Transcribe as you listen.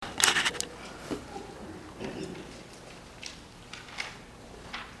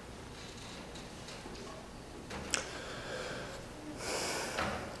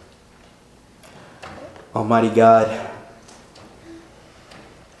Almighty God,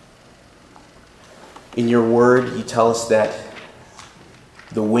 in your word, you tell us that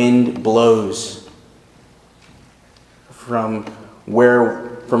the wind blows from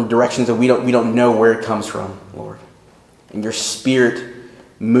directions that we don't know where it comes from, Lord. And your Spirit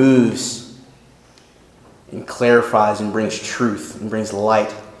moves and clarifies and brings truth and brings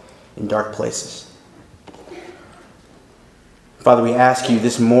light in dark places. Father, we ask you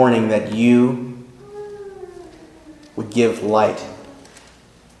this morning that you would give light.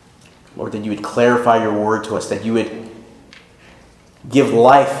 Lord, that you would clarify your word to us, that you would give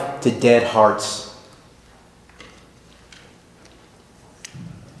life to dead hearts.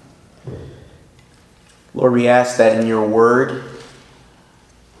 Lord, we ask that in your word,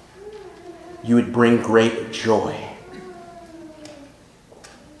 you would bring great joy.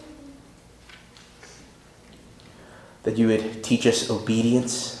 That you would teach us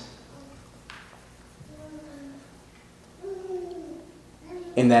obedience.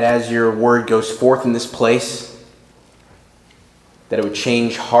 And that as your word goes forth in this place, that it would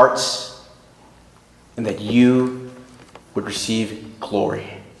change hearts and that you would receive glory.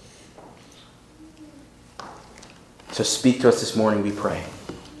 So speak to us this morning, we pray.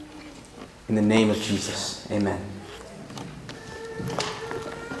 In the name of Jesus, amen.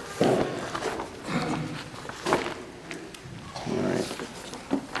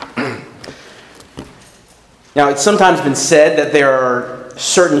 Now, it's sometimes been said that there are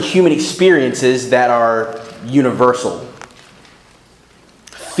certain human experiences that are universal.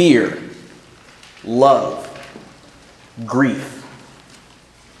 Fear, love, grief,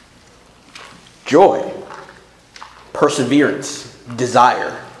 joy, perseverance,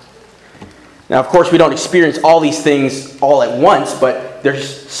 desire. Now, of course, we don't experience all these things all at once, but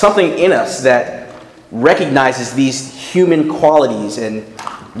there's something in us that recognizes these human qualities and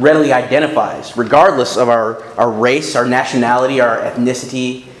readily identifies, regardless of our race, our nationality, our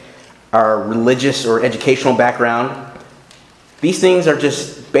ethnicity, our religious or educational background. These things are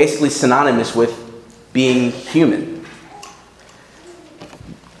just basically synonymous with being human.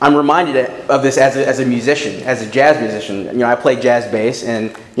 I'm reminded of this as a musician, as a jazz musician. I play jazz bass,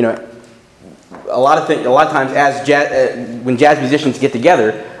 and a lot of times when jazz musicians get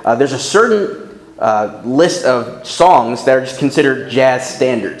together, there's a certain list of songs that are just considered jazz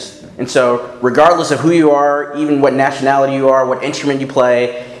standards. And so regardless of who you are, even what nationality you are, what instrument you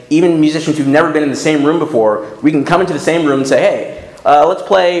play, even musicians who've never been in the same room before, we can come into the same room and say, hey, let's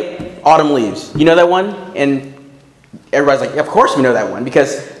play Autumn Leaves. You know that one? And everybody's like, of course we know that one,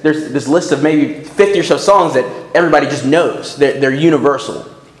 because there's this list of maybe 50 or so songs that everybody just knows. They're universal.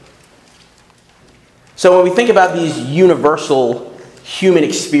 So when we think about these universal human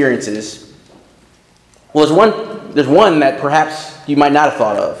experiences, well, there's one that perhaps you might not have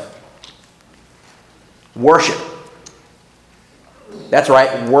thought of. Worship. That's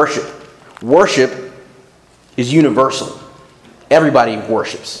right, worship. Worship is universal. Everybody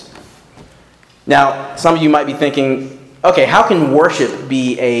worships. Now, some of you might be thinking, okay, how can worship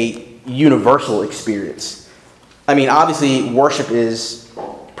be a universal experience? I mean, obviously, worship is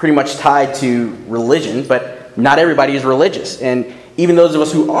pretty much tied to religion, but not everybody is religious. And even those of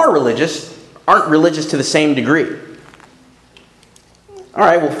us who are religious aren't religious to the same degree. All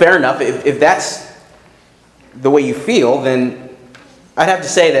right, well, fair enough. If that's the way you feel, then I'd have to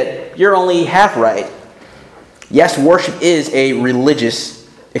say that you're only half right. Yes, worship is a religious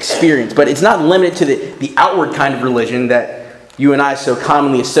experience, but it's not limited to the outward kind of religion that you and I so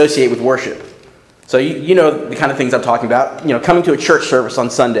commonly associate with worship. So you know the kind of things I'm talking about. Coming to a church service on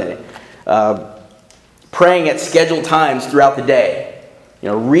Sunday, praying at scheduled times throughout the day,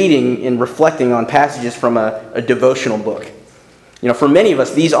 reading and reflecting on passages from a devotional book. For many of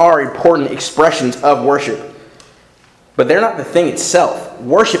us, these are important expressions of worship. But they're not the thing itself.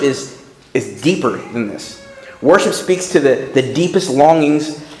 Worship is deeper than this. Worship speaks to the deepest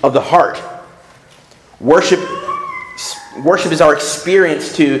longings of the heart. Worship is our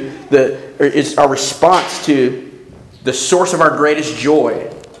experience is our response to the source of our greatest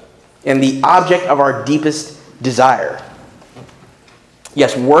joy and the object of our deepest desire.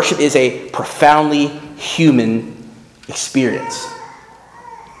 Yes, worship is a profoundly human experience.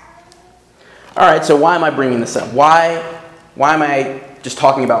 All right, so why am I bringing this up? Why am I just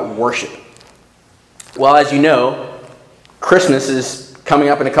talking about worship? Well, as you know, Christmas is coming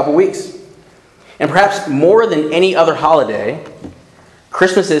up in a couple weeks. And perhaps more than any other holiday,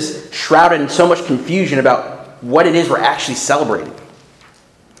 Christmas is shrouded in so much confusion about what it is we're actually celebrating.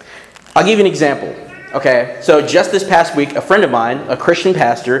 I'll give you an example. Okay, so just this past week, a friend of mine, a Christian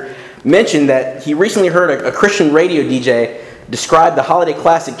pastor, mentioned that he recently heard a Christian radio DJ described the holiday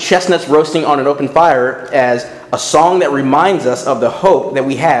classic Chestnuts Roasting on an Open Fire as a song that reminds us of the hope that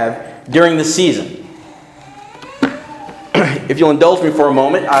we have during the season. If you'll indulge me for a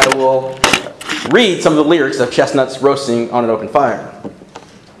moment, I will read some of the lyrics of Chestnuts Roasting on an Open Fire.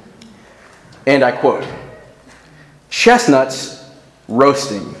 And I quote, "Chestnuts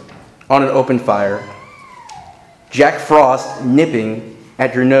roasting on an open fire, Jack Frost nipping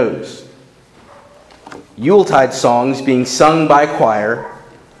at your nose, Yuletide songs being sung by a choir,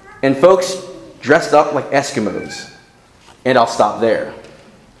 and folks dressed up like Eskimos." And I'll stop there.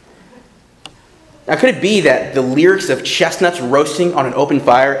 Now, could it be that the lyrics of Chestnuts Roasting on an Open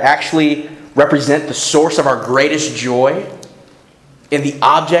Fire actually represent the source of our greatest joy and the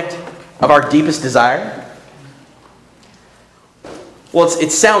object of our deepest desire? Well,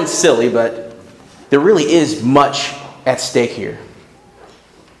 it sounds silly, but there really is much at stake here.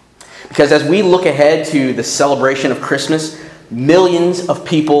 Because as we look ahead to the celebration of Christmas, millions of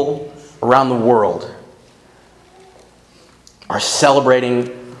people around the world are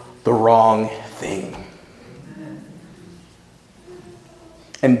celebrating the wrong thing.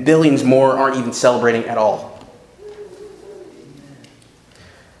 And billions more aren't even celebrating at all.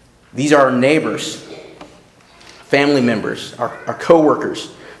 These are our neighbors, family members, our co-workers,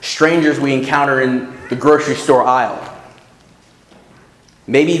 strangers we encounter in the grocery store aisle.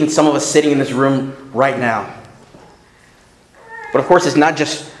 Maybe even some of us sitting in this room right now. But of course, it's not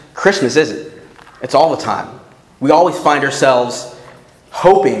just Christmas, is it? It's all the time. We always find ourselves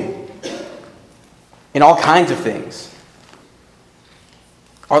hoping in all kinds of things.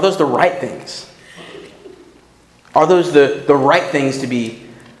 Are those the right things? Are those the right things to be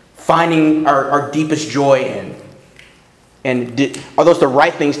finding our deepest joy in? And are those the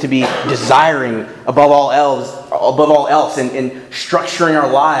right things to be desiring above all else and structuring our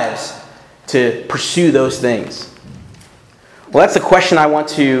lives to pursue those things? Well, that's the question I want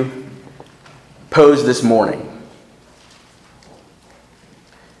to pose this morning.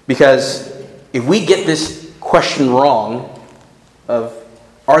 Because if we get this question wrong of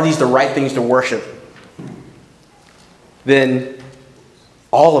are these the right things to worship, then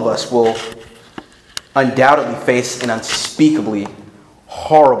all of us will undoubtedly face an unspeakably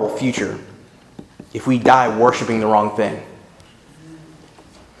horrible future if we die worshiping the wrong thing.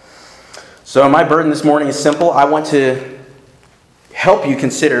 So my burden this morning is simple. I want to help you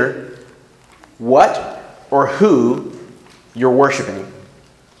consider what or who you're worshiping.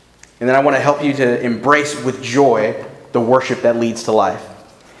 And then I want to help you to embrace with joy the worship that leads to life.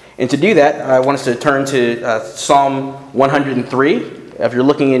 And to do that, I want us to turn to Psalm 103. If you're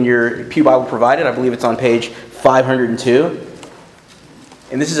looking in your Pew Bible provided, I believe it's on page 502.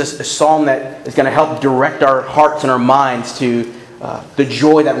 And this is a psalm that is going to help direct our hearts and our minds to the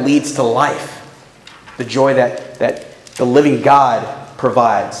joy that leads to life. The joy that the living God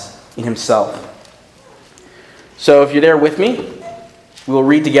provides in himself. So if you're there with me, we will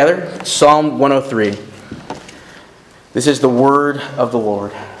read together Psalm 103. This is the word of the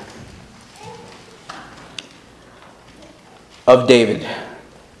Lord. Of David.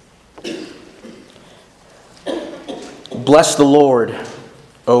 Bless the Lord,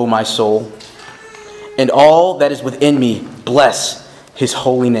 O my soul, and all that is within me, bless his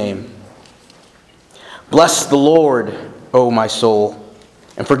holy name. Bless the Lord, O my soul,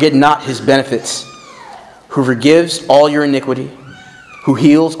 and forget not his benefits, who forgives all your iniquity, who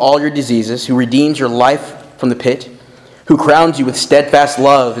heals all your diseases, who redeems your life from the pit, who crowns you with steadfast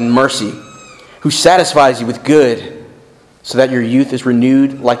love and mercy, who satisfies you with good, so that your youth is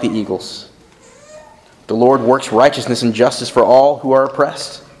renewed like the eagles. The Lord works righteousness and justice for all who are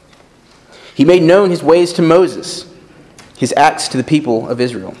oppressed. He made known his ways to Moses, his acts to the people of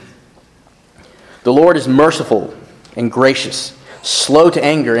Israel. The Lord is merciful and gracious, slow to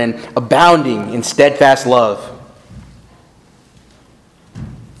anger, and abounding in steadfast love.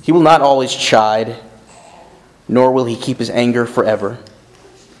 He will not always chide, nor will he keep his anger forever.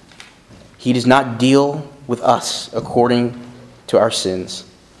 He does not deal with us according to our sins,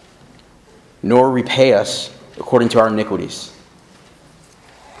 nor repay us according to our iniquities.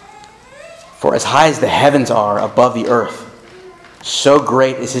 For as high as the heavens are above the earth, so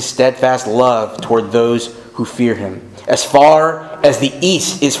great is his steadfast love toward those who fear him. As far as the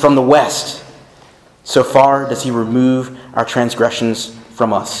east is from the west, so far does he remove our transgressions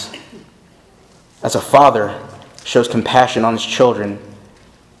from us. As a father shows compassion on his children,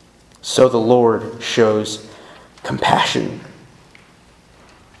 so the Lord shows compassion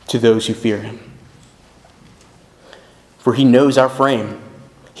to those who fear him. For he knows our frame.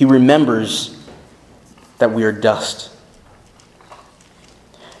 He remembers that we are dust.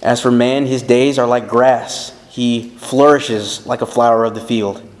 As for man, his days are like grass. He flourishes like a flower of the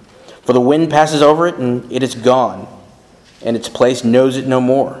field. For the wind passes over it, and it is gone, and its place knows it no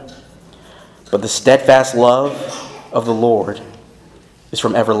more. But the steadfast love of the Lord is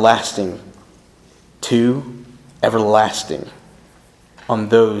from everlasting to everlasting on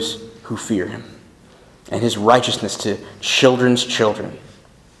those who fear him, and his righteousness to children's children,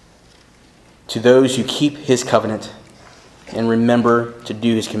 to those who keep his covenant and remember to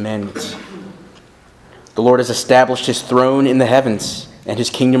do his commandments. The Lord has established his throne in the heavens, and his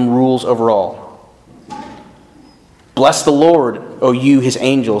kingdom rules over all. Bless the Lord, O you, his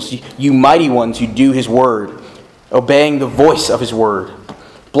angels, you mighty ones who do his word, obeying the voice of his word.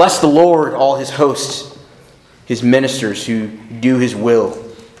 Bless the Lord, all his hosts, his ministers who do his will.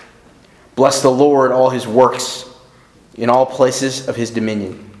 Bless the Lord, all his works, in all places of his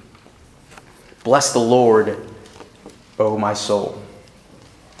dominion. Bless the Lord, O my soul.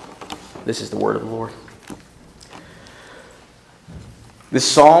 This is the word of the Lord. This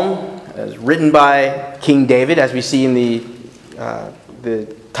psalm is written by King David, as we see in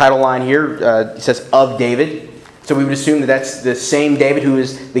the title line here. It says, of David. So we would assume that that's the same David who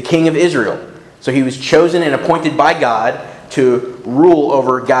is the king of Israel. So he was chosen and appointed by God to rule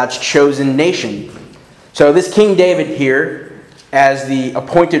over God's chosen nation. So this King David here, as the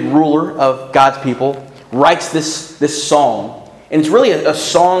appointed ruler of God's people, writes this psalm. And it's really a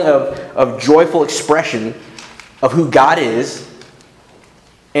song of joyful expression of who God is.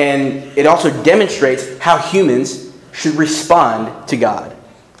 And it also demonstrates how humans should respond to God.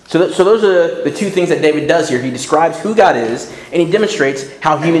 So those are the two things that David does here. He describes who God is, and he demonstrates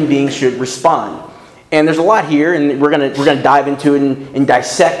how human beings should respond. And there's a lot here, and we're gonna dive into it and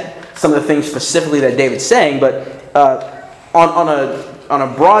dissect some of the things specifically that David's saying. But on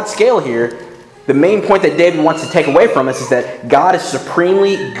a broad scale here, the main point that David wants to take away from us is that God is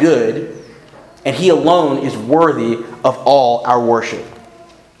supremely good, and he alone is worthy of all our worship.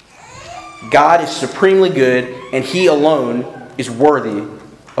 God is supremely good, and he alone is worthy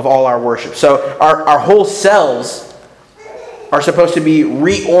of all our worship. So our whole selves are supposed to be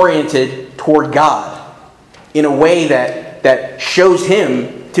reoriented toward God in a way that shows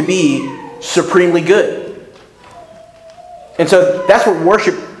him to be supremely good. And so that's what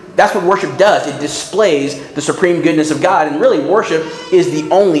worship does. It displays the supreme goodness of God, and really worship is the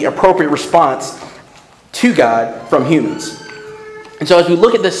only appropriate response to God from humans. And so as we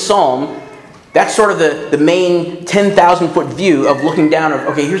look at this psalm, that's sort of the main 10,000-foot view of looking down of,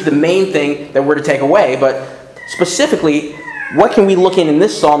 okay, here's the main thing that we're to take away. But specifically, what can we look in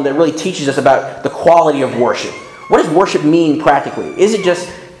this psalm that really teaches us about the quality of worship? What does worship mean practically? Is it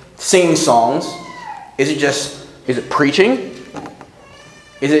just singing songs? Is it preaching?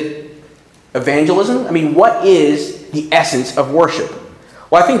 Is it evangelism? I mean, what is the essence of worship?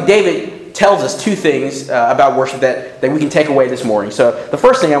 Well, I think David tells us two things about worship that we can take away this morning. So the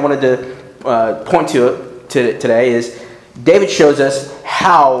first thing I wanted to point to today is David shows us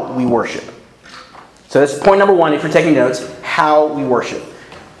how we worship. So that's point number one, if you're taking notes, how we worship.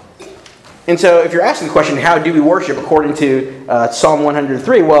 And so if you're asking the question, how do we worship according to Psalm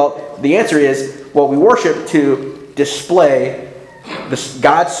 103? Well, the answer is, we worship to display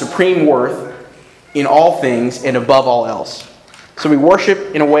God's supreme worth in all things and above all else. So we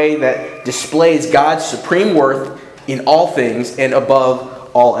worship in a way that displays God's supreme worth in all things and above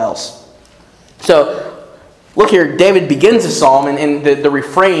all else. So, look here, David begins the psalm, and the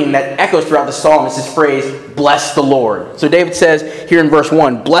refrain that echoes throughout the psalm is this phrase, bless the Lord. So David says here in verse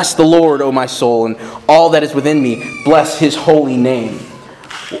 1, bless the Lord, O my soul, and all that is within me, bless his holy name.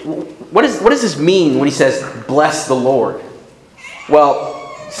 What does this mean when he says, bless the Lord?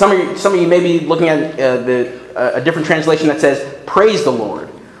 Well, some of you may be looking at a different translation that says, praise the Lord.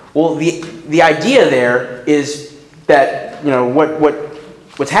 Well, the idea there is that,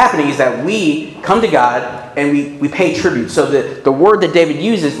 what's happening is that we come to God and we pay tribute. So the word that David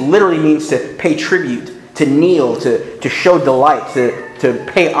uses literally means to pay tribute, to kneel, to show delight, to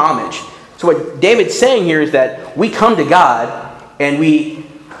pay homage. So what David's saying here is that we come to God and we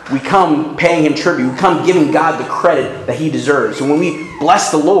come paying him tribute. We come giving God the credit that he deserves. So when we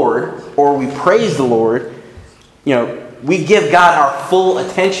bless the Lord or we praise the Lord, we give God our full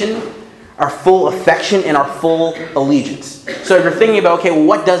attention, our full affection, and our full allegiance. So if you're thinking about,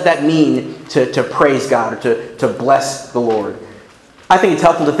 what does that mean to praise God or to bless the Lord? I think it's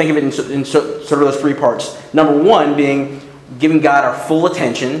helpful to think of it in sort of those three parts. Number one being giving God our full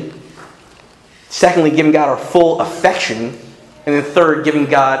attention. Secondly, giving God our full affection. And then third, giving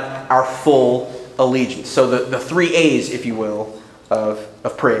God our full allegiance. So the three A's, if you will,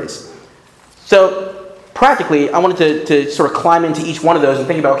 of praise. So practically, I wanted to sort of climb into each one of those and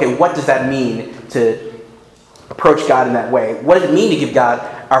think about, what does that mean to approach God in that way? What does it mean to give God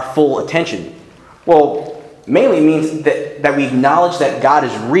our full attention? Well, mainly it means that we acknowledge that God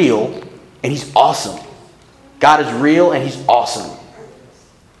is real and He's awesome. God is real and He's awesome.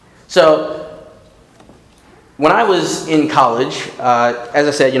 So, when I was in college, as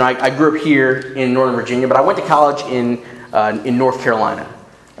I said, I grew up here in Northern Virginia, but I went to college in North Carolina,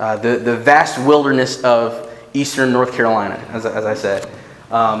 the vast wilderness of eastern North Carolina, as I said.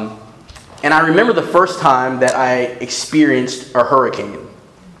 And I remember the first time that I experienced a hurricane.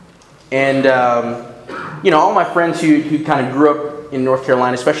 And, all my friends who kind of grew up in North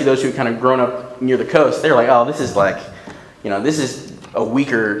Carolina, especially those who had kind of grown up near the coast, they're like, oh, this is this is a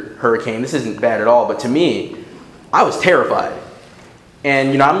weaker hurricane. This isn't bad at all. But to me, I was terrified.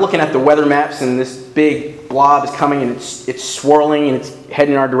 And, I'm looking at the weather maps, and this big blob is coming, and it's swirling, and it's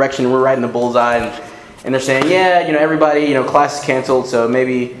heading in our direction, and we're right in the bullseye. And they're saying, everybody, class is canceled, so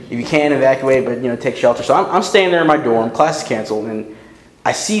maybe if you can evacuate, but, take shelter. So I'm staying there in my dorm, class is canceled, and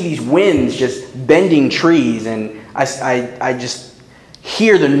I see these winds just bending trees, and I just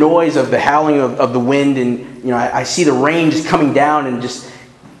hear the noise of the howling of the wind, and, I see the rain just coming down in just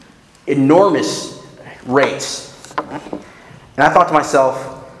enormous rates. And I thought to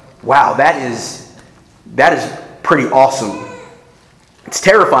myself, wow, that is pretty awesome. It's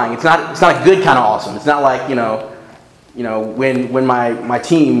terrifying. It's not a good kind of awesome. It's not like, when my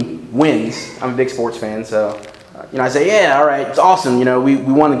team wins. I'm a big sports fan, so I say, yeah, all right, it's awesome. We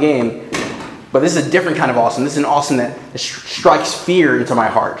won the game. But this is a different kind of awesome. This is an awesome that strikes fear into my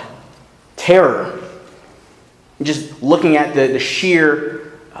heart. Terror. Just looking at the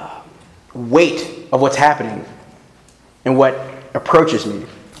sheer weight of what's happening and what approaches me.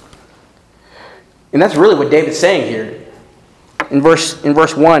 And that's really what David's saying here. In verse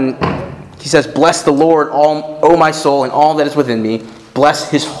 1, he says, "Bless the Lord, O my soul, and all that is within me.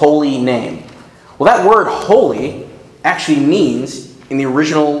 Bless His holy name." Well, that word holy actually means, in the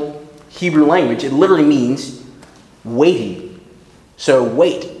original Hebrew language, it literally means weighty. So,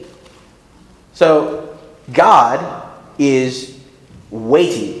 weight. So, God is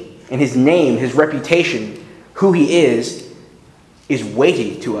weighty. And His name, His reputation, who He is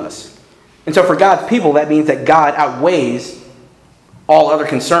weighty to us. And so for God's people, that means that God outweighs all other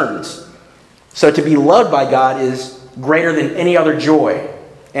concerns. So to be loved by God is greater than any other joy.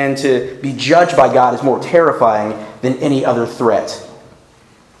 And to be judged by God is more terrifying than any other threat.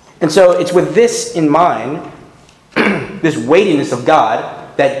 And so it's with this in mind, this weightiness of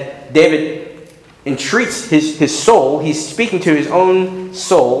God, that David entreats his soul. He's speaking to his own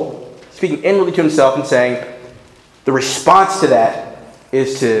soul, speaking inwardly to himself and saying, the response to that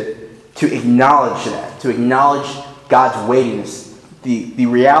is to acknowledge that, to acknowledge God's weightiness, the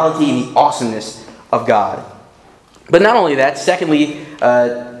reality and the awesomeness of God. But not only that, secondly,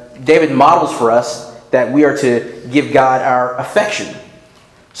 David models for us that we are to give God our affection.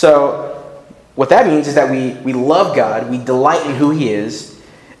 So what that means is that we love God, we delight in who He is,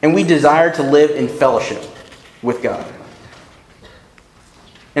 and we desire to live in fellowship with God.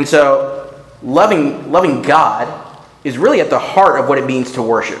 And so loving God is really at the heart of what it means to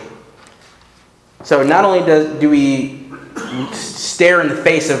worship. So not only do we stare in the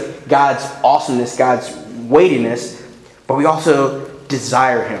face of God's awesomeness, God's weightiness, but we also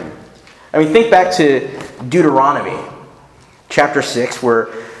desire Him. I mean, think back to Deuteronomy chapter 6, where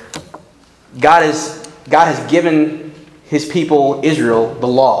God has given His people Israel the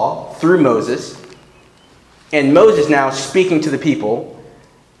law through Moses, and Moses, now speaking to the people,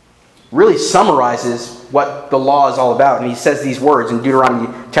 really summarizes what the law is all about. And he says these words in Deuteronomy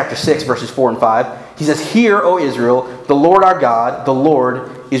chapter 6, verses 4 and 5. He says, "Hear, O Israel, the Lord our God, the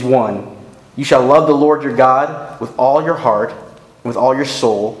Lord is one. You shall love the Lord your God with all your heart, and with all your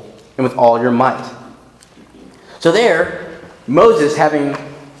soul, and with all your might." So there, Moses, having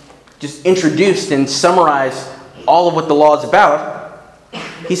just introduced and summarized all of what the law is about,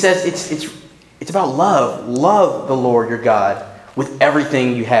 he says it's about love. Love the Lord your God with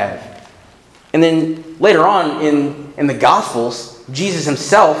everything you have. And then later on in the Gospels, Jesus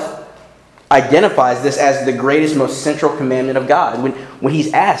Himself identifies this as the greatest, most central commandment of God. When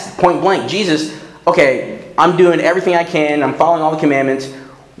He's asked, point blank, Jesus, okay, I'm doing everything I can, I'm following all the commandments,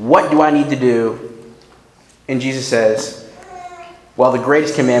 what do I need to do? And Jesus says, well, the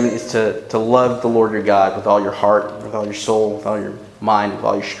greatest commandment is to love the Lord your God with all your heart, with all your soul, with all your mind, with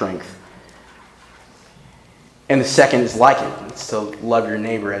all your strength. And the second is like it. It's to love your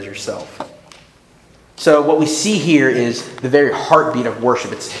neighbor as yourself. So what we see here is the very heartbeat of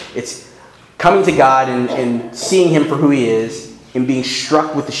worship. It's coming to God and seeing Him for who He is and being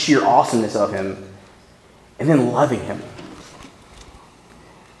struck with the sheer awesomeness of Him and then loving Him.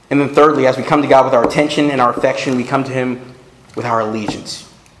 And then thirdly, as we come to God with our attention and our affection, we come to Him with our allegiance.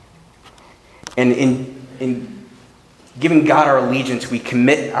 And in giving God our allegiance, we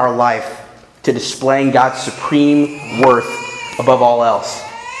commit our life to displaying God's supreme worth above all else.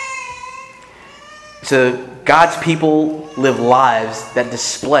 So God's people live lives that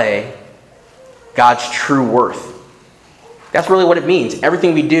display God's true worth. That's really what it means.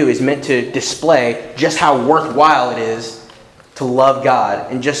 Everything we do is meant to display just how worthwhile it is to love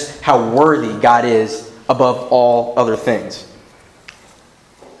God and just how worthy God is above all other things.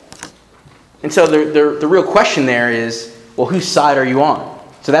 And so the real question there is, well, whose side are you on?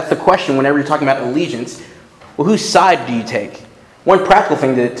 So that's the question whenever you're talking about allegiance. Well, whose side do you take? One practical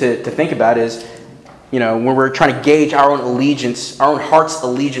thing to think about is, when we're trying to gauge our own allegiance, our own heart's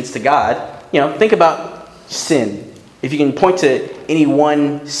allegiance to God, think about sin. If you can point to any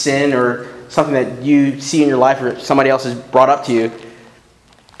one sin or something that you see in your life or somebody else has brought up to you,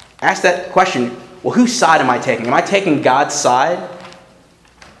 ask that question, well, whose side am I taking? Am I taking God's side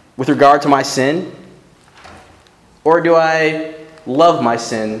with regard to my sin? Or do I love my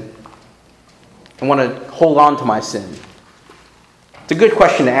sin and want to hold on to my sin? It's a good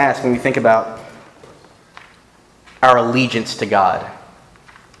question to ask when we think about our allegiance to God.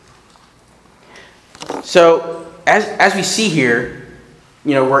 So, as we see here,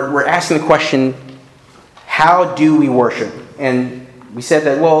 we're asking the question, how do we worship? And we said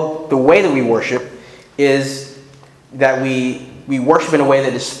that, well, the way that we worship is that we worship in a way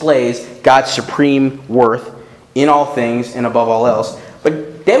that displays God's supreme worth in all things and above all else.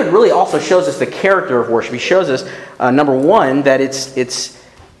 But David really also shows us the character of worship. He shows us, number one, that it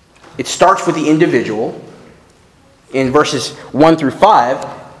starts with the individual. In verses 1 through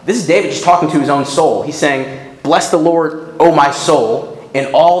 5, this is David just talking to his own soul. He's saying, "Bless the Lord, O my soul,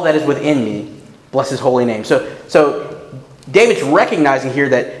 and all that is within me, bless His holy name." So David's recognizing here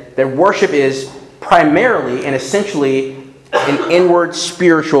that worship is primarily and essentially an inward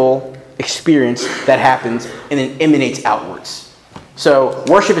spiritual experience that happens and then emanates outwards. So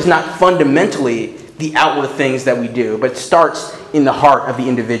worship is not fundamentally the outward things that we do, but it starts in the heart of the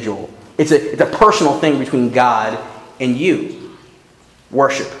individual. It's a personal thing between God and you.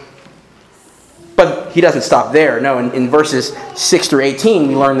 Worship. But he doesn't stop there. No, in verses 6 through 18,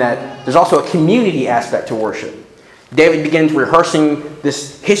 we learn that there's also a community aspect to worship. David begins rehearsing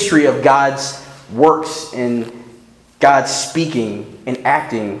this history of God's works and God's speaking and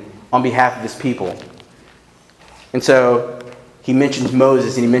acting on behalf of His people. And so he mentions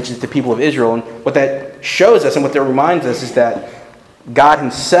Moses and he mentions the people of Israel. And what that shows us and what that reminds us is that God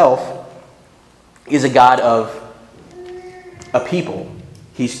Himself is a God of a people.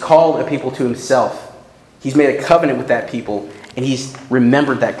 He's called a people to Himself. He's made a covenant with that people, and He's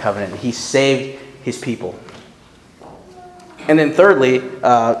remembered that covenant. He's saved His people. And then thirdly,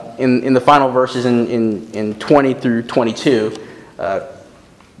 in the final verses in 20 through 22,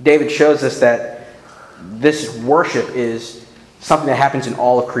 David shows us that this worship is something that happens in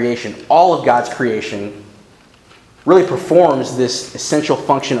all of creation. All of God's creation really performs this essential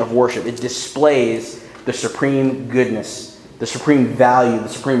function of worship. It displays the supreme goodness, the supreme value, the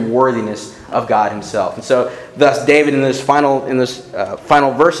supreme worthiness of God Himself. And so, thus, David in those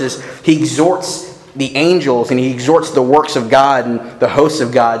final verses, he exhorts the angels and he exhorts the works of God and the hosts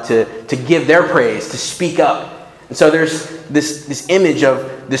of God to give their praise, to speak up. And so there's this image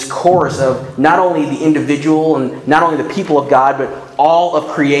of this chorus of not only the individual and not only the people of God, but all of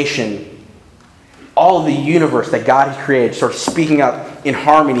creation, all of the universe that God has created, sort of speaking up in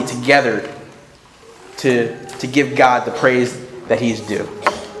harmony together to give God the praise that He's due.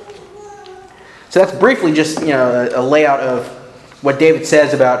 So that's briefly just a layout of what David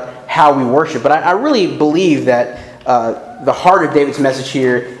says about how we worship. But I really believe that the heart of David's message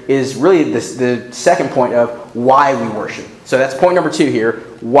here is really the second point of why we worship. So that's point number 2 here,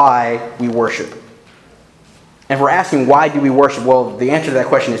 why we worship. And if we're asking why do we worship, well, the answer to that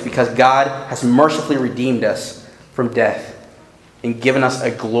question is because God has mercifully redeemed us from death and given us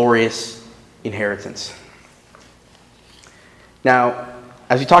a glorious inheritance. Now,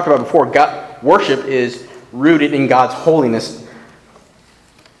 as we talked about before, worship is rooted in God's holiness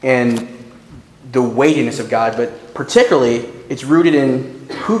and the weightiness of God, but particularly it's rooted in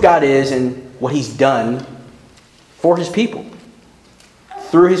who God is and what He's done for His people,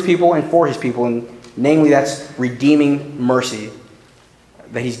 through His people and for His people, and namely that's redeeming mercy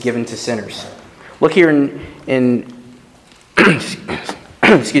that He's given to sinners. Look here in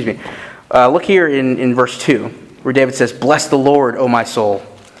excuse me. Look here in verse 2, where David says, "Bless the Lord, O my soul,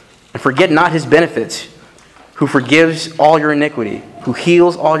 and forget not His benefits, who forgives all your iniquity, who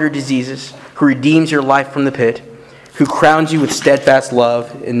heals all your diseases, who redeems your life from the pit, who crowns you with steadfast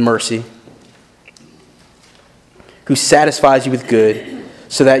love and mercy, who satisfies you with good,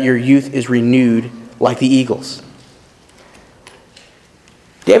 so that your youth is renewed like the eagles.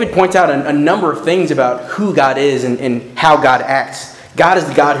 David points out a number of things about who God is and how God acts. God is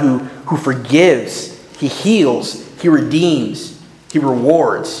the God who forgives, He heals, He redeems, He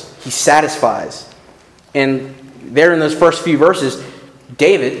rewards, He satisfies. And there in those first few verses,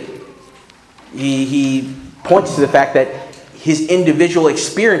 David, he points to the fact that his individual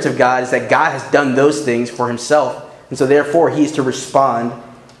experience of God is that God has done those things for himself. And so therefore he is to respond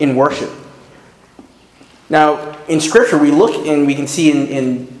in worship. Now, in Scripture, we look and we can see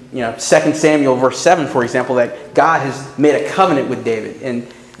in 2 Samuel verse 7, for example, that God has made a covenant with David. And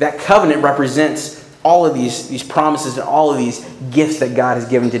that covenant represents all of these promises and all of these gifts that God has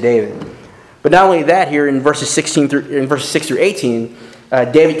given to David. But not only that, here in verses 6 through 18,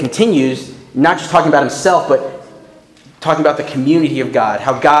 David continues, not just talking about himself, but talking about the community of God,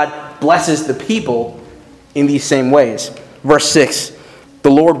 how God blesses the people in these same ways. Verse 6, the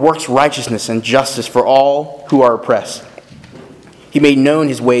Lord works righteousness and justice for all who are oppressed. He made known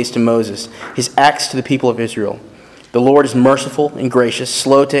his ways to Moses, his acts to the people of Israel. The Lord is merciful and gracious,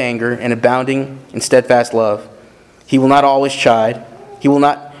 slow to anger, and abounding in steadfast love. He will not always chide. He will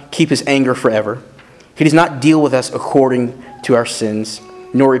not keep his anger forever. He does not deal with us according to our sins,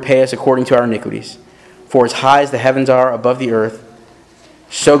 nor repay us according to our iniquities. For as high as the heavens are above the earth,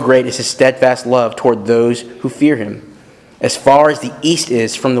 so great is his steadfast love toward those who fear him. As far as the east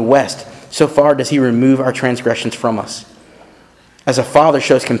is from the west, so far does he remove our transgressions from us. As a father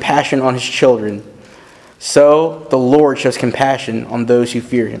shows compassion on his children, so the Lord shows compassion on those who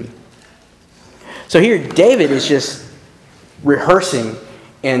fear him. So here David is just rehearsing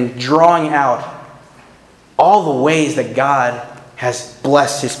and drawing out all the ways that God has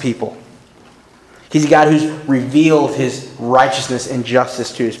blessed his people. He's a God who's revealed his righteousness and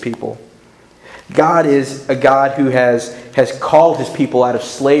justice to his people. God is a God who has called his people out of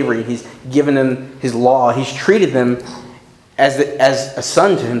slavery. He's given them his law. He's treated them as a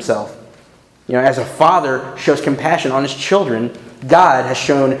son to himself. As a father shows compassion on his children, God has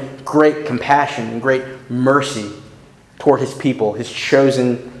shown great compassion and great mercy toward his people, his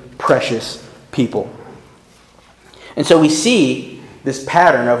chosen, precious people. And so we see this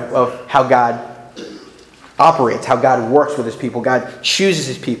pattern of how God operates, how God works with his people. God chooses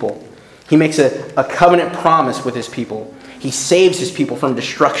his people. He makes a covenant promise with his people. He saves his people from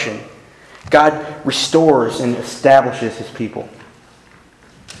destruction. God restores and establishes his people.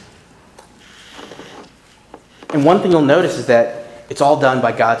 And one thing you'll notice is that it's all done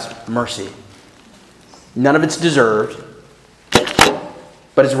by God's mercy. None of it's deserved,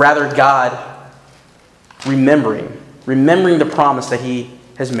 but it's rather God remembering the promise that he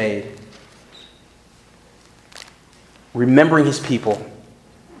has made, remembering his people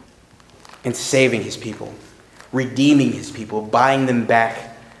and saving his people, redeeming his people, buying them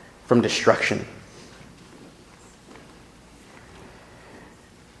back from destruction.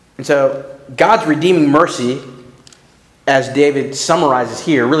 And so God's redeeming mercy, as David summarizes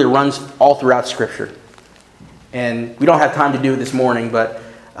here, really runs all throughout Scripture. And we don't have time to do it this morning, but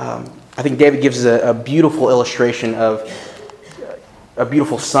I think David gives us a beautiful illustration of a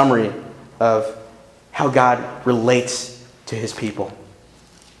beautiful summary of how God relates to his people.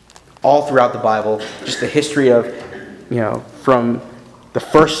 All throughout the Bible, just the history of, from the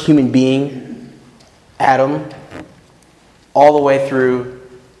first human being, Adam, all the way through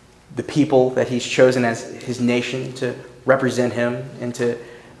the people that he's chosen as his nation to represent him and to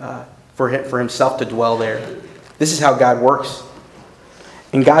for himself to dwell there. This is how God works.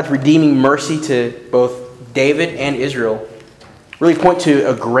 And God's redeeming mercy to both David and Israel really point to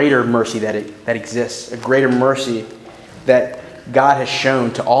a greater mercy that exists, a greater mercy that God has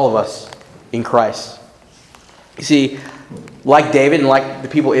shown to all of us in Christ. You see, like David and like the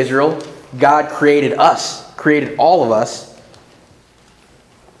people of Israel, God created all of us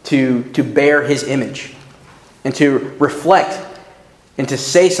to bear his image and to reflect and to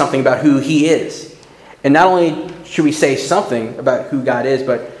say something about who he is. And not only should we say something about who God is,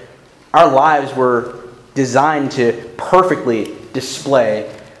 but our lives were designed to perfectly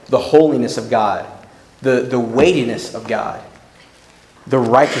display the holiness of God, the weightiness of God, the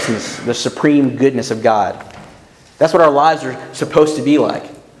righteousness, the supreme goodness of God. That's what our lives are supposed to be like.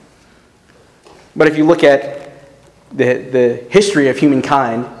 But if you look at the history of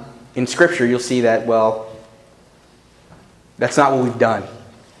humankind in Scripture, you'll see that, that's not what we've done.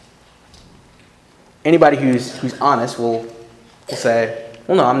 Anybody who's honest will say,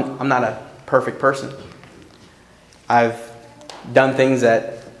 well, no, I'm not a perfect person. I've done things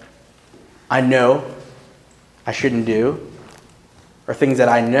that I know I shouldn't do, or things that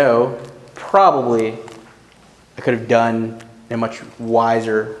I know probably I could have done in a much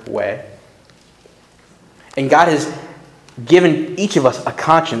wiser way. And God has given each of us a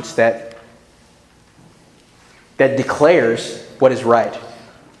conscience that declares what is right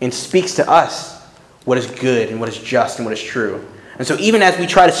and speaks to us what is good and what is just and what is true. And so even as we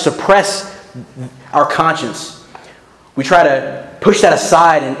try to suppress our conscience, we try to push that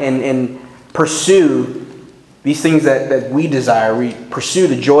aside and pursue these things that we desire. We pursue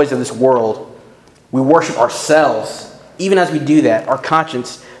the joys of this world. We worship ourselves. Even as we do that, our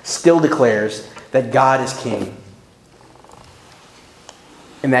conscience still declares that God is King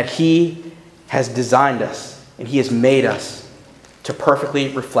and that He has designed us and He has made us to perfectly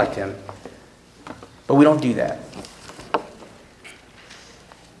reflect Him. But we don't do that.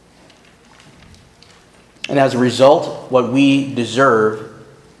 And as a result, what we deserve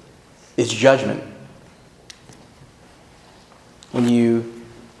is judgment. When you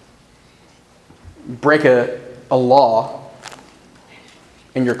break a law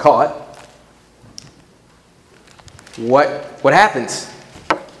and you're caught, what happens?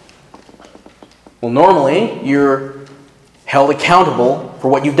 Well, normally you're held accountable for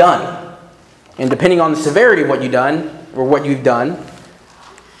what you've done. And depending on the severity of what you've done,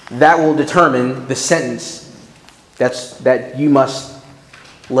 that will determine the sentence that you must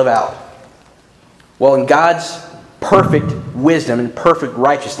live out. Well, in God's perfect wisdom and perfect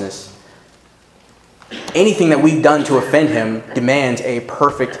righteousness, anything that we've done to offend Him demands a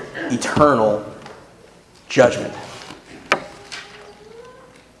perfect, eternal judgment.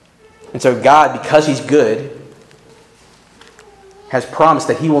 And so God, because He's good, has promised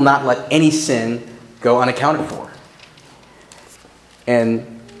that He will not let any sin go unaccounted for.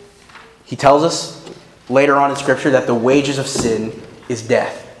 And He tells us later on in Scripture that the wages of sin is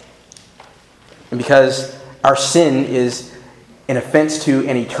death. And because our sin is an offense to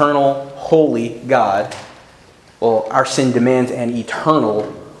an eternal, holy God, well, our sin demands an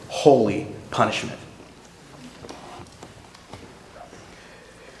eternal, holy punishment.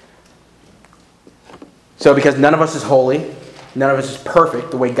 So because none of us is holy, none of us is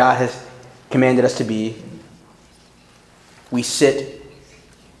perfect the way God has commanded us to be, we sit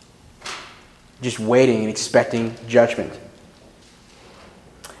just waiting and expecting judgment.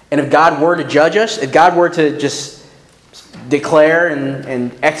 And if God were to judge us, if God were to just declare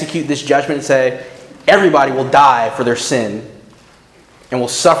and execute this judgment and say, everybody will die for their sin and will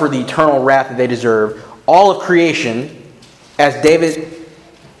suffer the eternal wrath that they deserve, all of creation, as David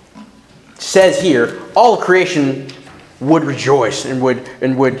says here, all of creation would rejoice and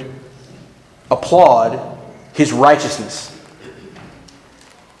would applaud His righteousness.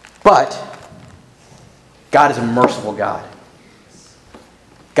 But God is a merciful God.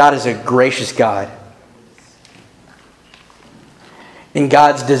 God is a gracious God. And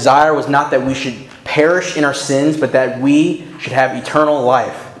God's desire was not that we should perish in our sins, but that we should have eternal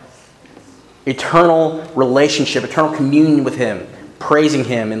life, eternal relationship, eternal communion with Him, praising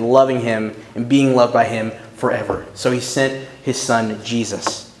Him and loving Him and being loved by Him forever. So He sent His Son,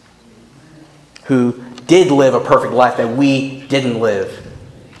 Jesus, who did live a perfect life that we didn't live.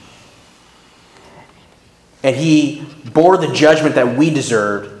 And He bore the judgment that we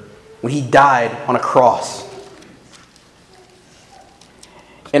deserved when He died on a cross.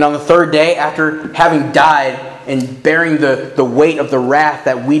 And on the third day, after having died and bearing the weight of the wrath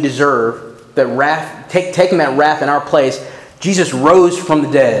that we deserve, taking that wrath in our place, Jesus rose from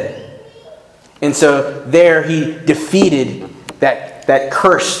the dead. And so there He defeated that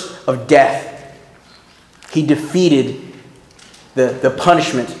curse of death. He defeated the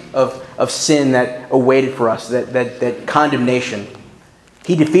punishment of sin that awaited for us, that condemnation.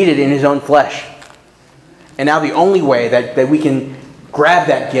 He defeated it in His own flesh. And now the only way that we can grab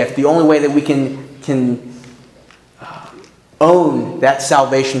that gift, the only way that we can own that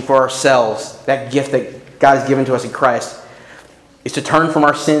salvation for ourselves, that gift that God has given to us in Christ, is to turn from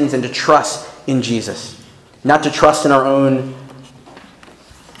our sins and to trust in Jesus. Not to trust in our own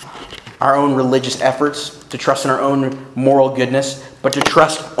religious efforts, to trust in our own moral goodness, but to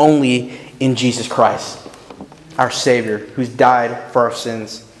trust only in Jesus Christ, our Savior, who's died for our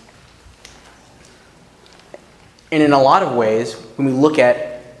sins. And in a lot of ways, when we look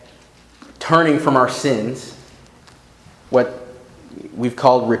at turning from our sins, what we've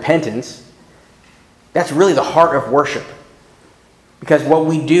called repentance, that's really the heart of worship. Because what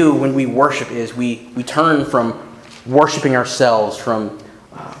we do when we worship is we turn from worshiping ourselves, from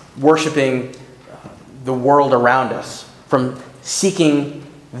worshiping the world around us, from seeking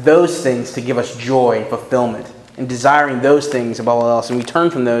those things to give us joy and fulfillment, and desiring those things above all else. And we turn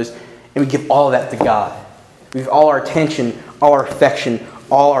from those and we give all of that to God. We give all our attention, all our affection,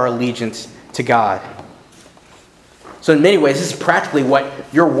 all our allegiance to God. So in many ways, this is practically what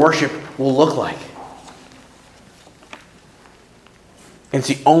your worship will look like. And it's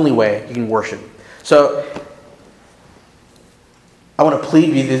the only way you can worship. So I want to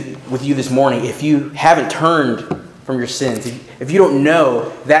plead with you this morning, if you haven't turned from your sins, if you don't know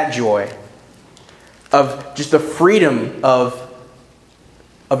that joy of just the freedom of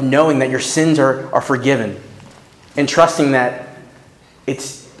knowing that your sins are forgiven and trusting that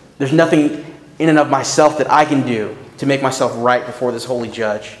there's nothing in and of myself that I can do to make myself right before this holy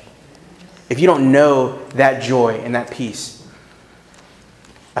judge. If you don't know that joy and that peace,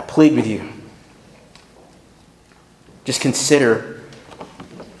 I plead with you, just consider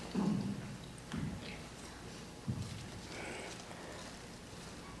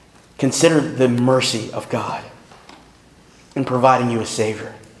the mercy of God in providing you a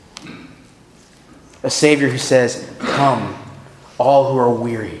Savior. A Savior who says, "Come, all who are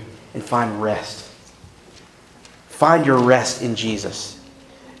weary, and find rest." Find your rest in Jesus.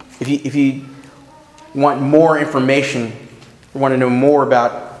 If you want more information, or want to know more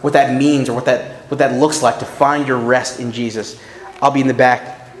about what that means or what that looks like to find your rest in Jesus, I'll be in the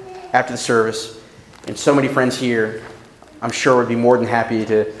back after the service. And so many friends here, I'm sure, would be more than happy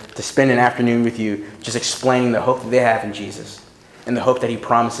to spend an afternoon with you just explaining the hope that they have in Jesus and the hope that He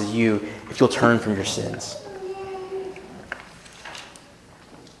promises you if you'll turn from your sins.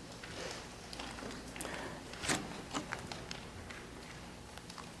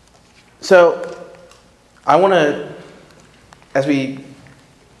 So, I want to, as we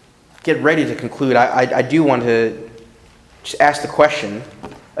get ready to conclude, I do want to just ask the question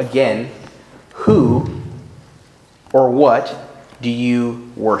again, who or what do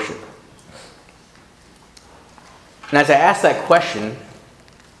you worship? And as I ask that question,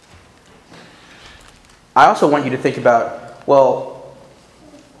 I also want you to think about, well,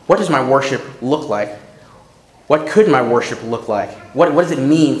 what does my worship look like? What could my worship look like? What does it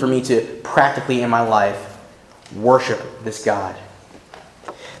mean for me to practically in my life worship this God?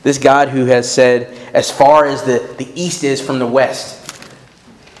 This God who has said, as far as the east is from the west,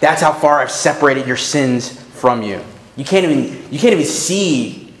 that's how far I've separated your sins from you. You can't even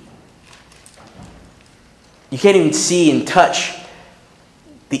see and touch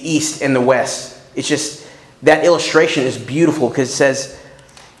the east and the west. It's just, that illustration is beautiful because it says,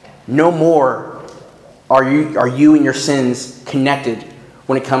 no more are you and your sins connected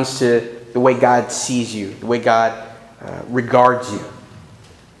when it comes to the way God sees you, the way God regards you.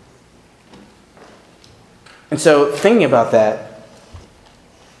 And so, thinking about that,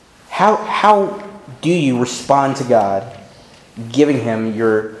 how do you respond to God, giving Him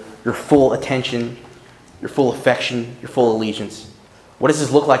your full attention, your full affection, your full allegiance? What does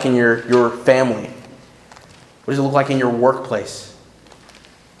this look like in your family? What does it look like in your workplace?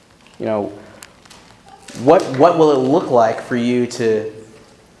 What will it look like for you to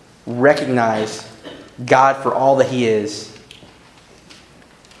recognize God for all that He is?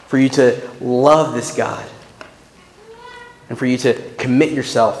 For you to love this God? And for you to commit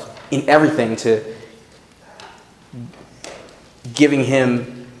yourself in everything to giving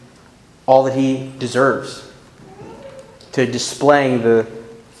Him all that He deserves, to displaying the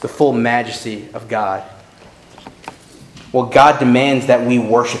full majesty of God. Well, God demands that we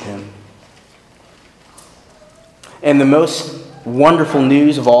worship Him. And the most wonderful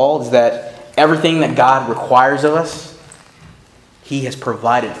news of all is that everything that God requires of us, He has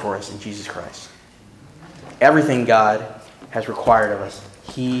provided for us in Jesus Christ. Everything God has required of us,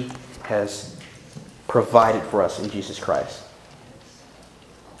 He has provided for us in Jesus Christ.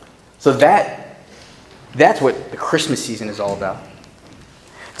 So that's what the Christmas season is all about.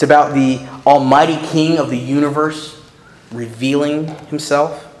 It's about the Almighty King of the universe revealing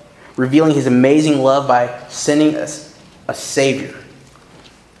Himself, revealing His amazing love by sending us a Savior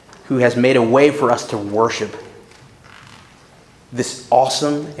who has made a way for us to worship this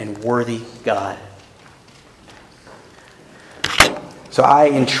awesome and worthy God. So I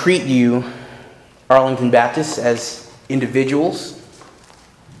entreat you, Arlington Baptists, as individuals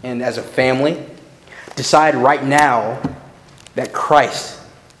and as a family, decide right now that Christ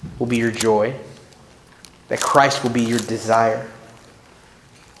will be your joy, that Christ will be your desire.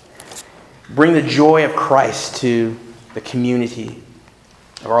 Bring the joy of Christ to the community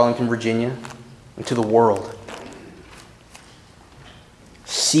of Arlington, Virginia, and to the world.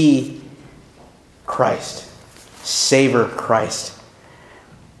 See Christ, savor Christ,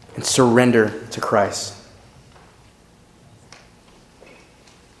 and surrender to Christ.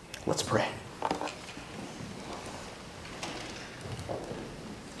 Let's pray.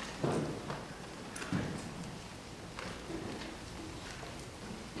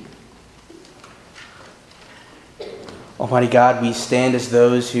 Almighty God, we stand as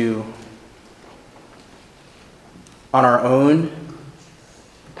those who, on our own,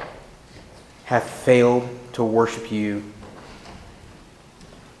 have failed to worship you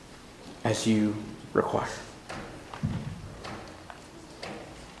as you require.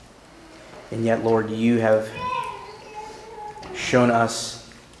 And yet, Lord, you have shown us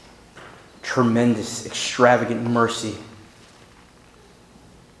tremendous, extravagant mercy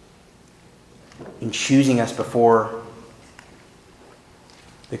in choosing us before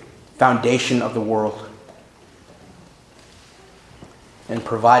the foundation of the world and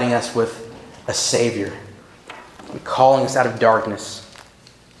providing us with a Savior and calling us out of darkness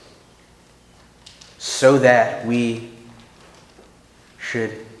so that we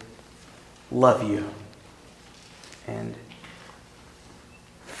should love you and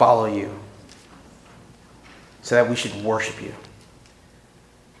follow you, so that we should worship you.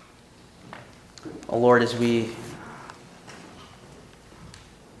 Oh Lord, as we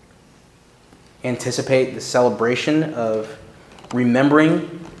anticipate the celebration of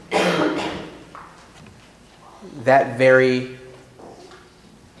remembering that very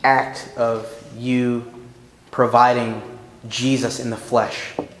act of you providing Jesus in the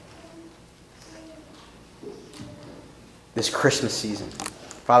flesh this Christmas season,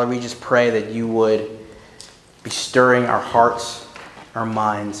 Father, we just pray that you would be stirring our hearts, our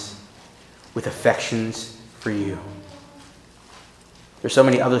minds with affections for you. There's so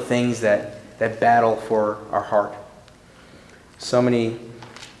many other things that battle for our heart. So many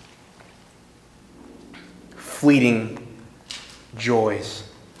fleeting joys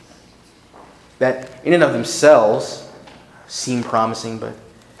that in and of themselves seem promising, but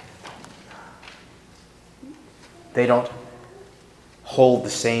they don't hold the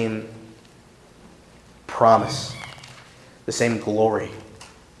same promise, the same glory,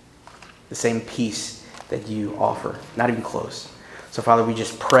 the same peace that you offer. Not even close. So, Father, we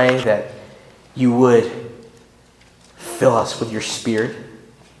just pray that you would fill us with your Spirit.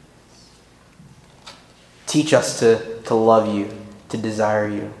 Teach us to love you, to desire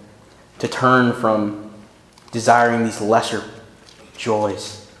you, to turn from desiring these lesser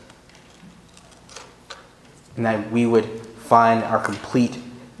joys, and that we would find our complete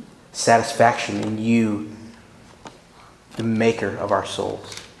satisfaction in you, the maker of our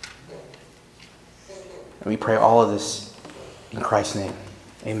souls. And we pray all of this in Christ's name.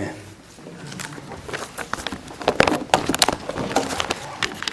 Amen.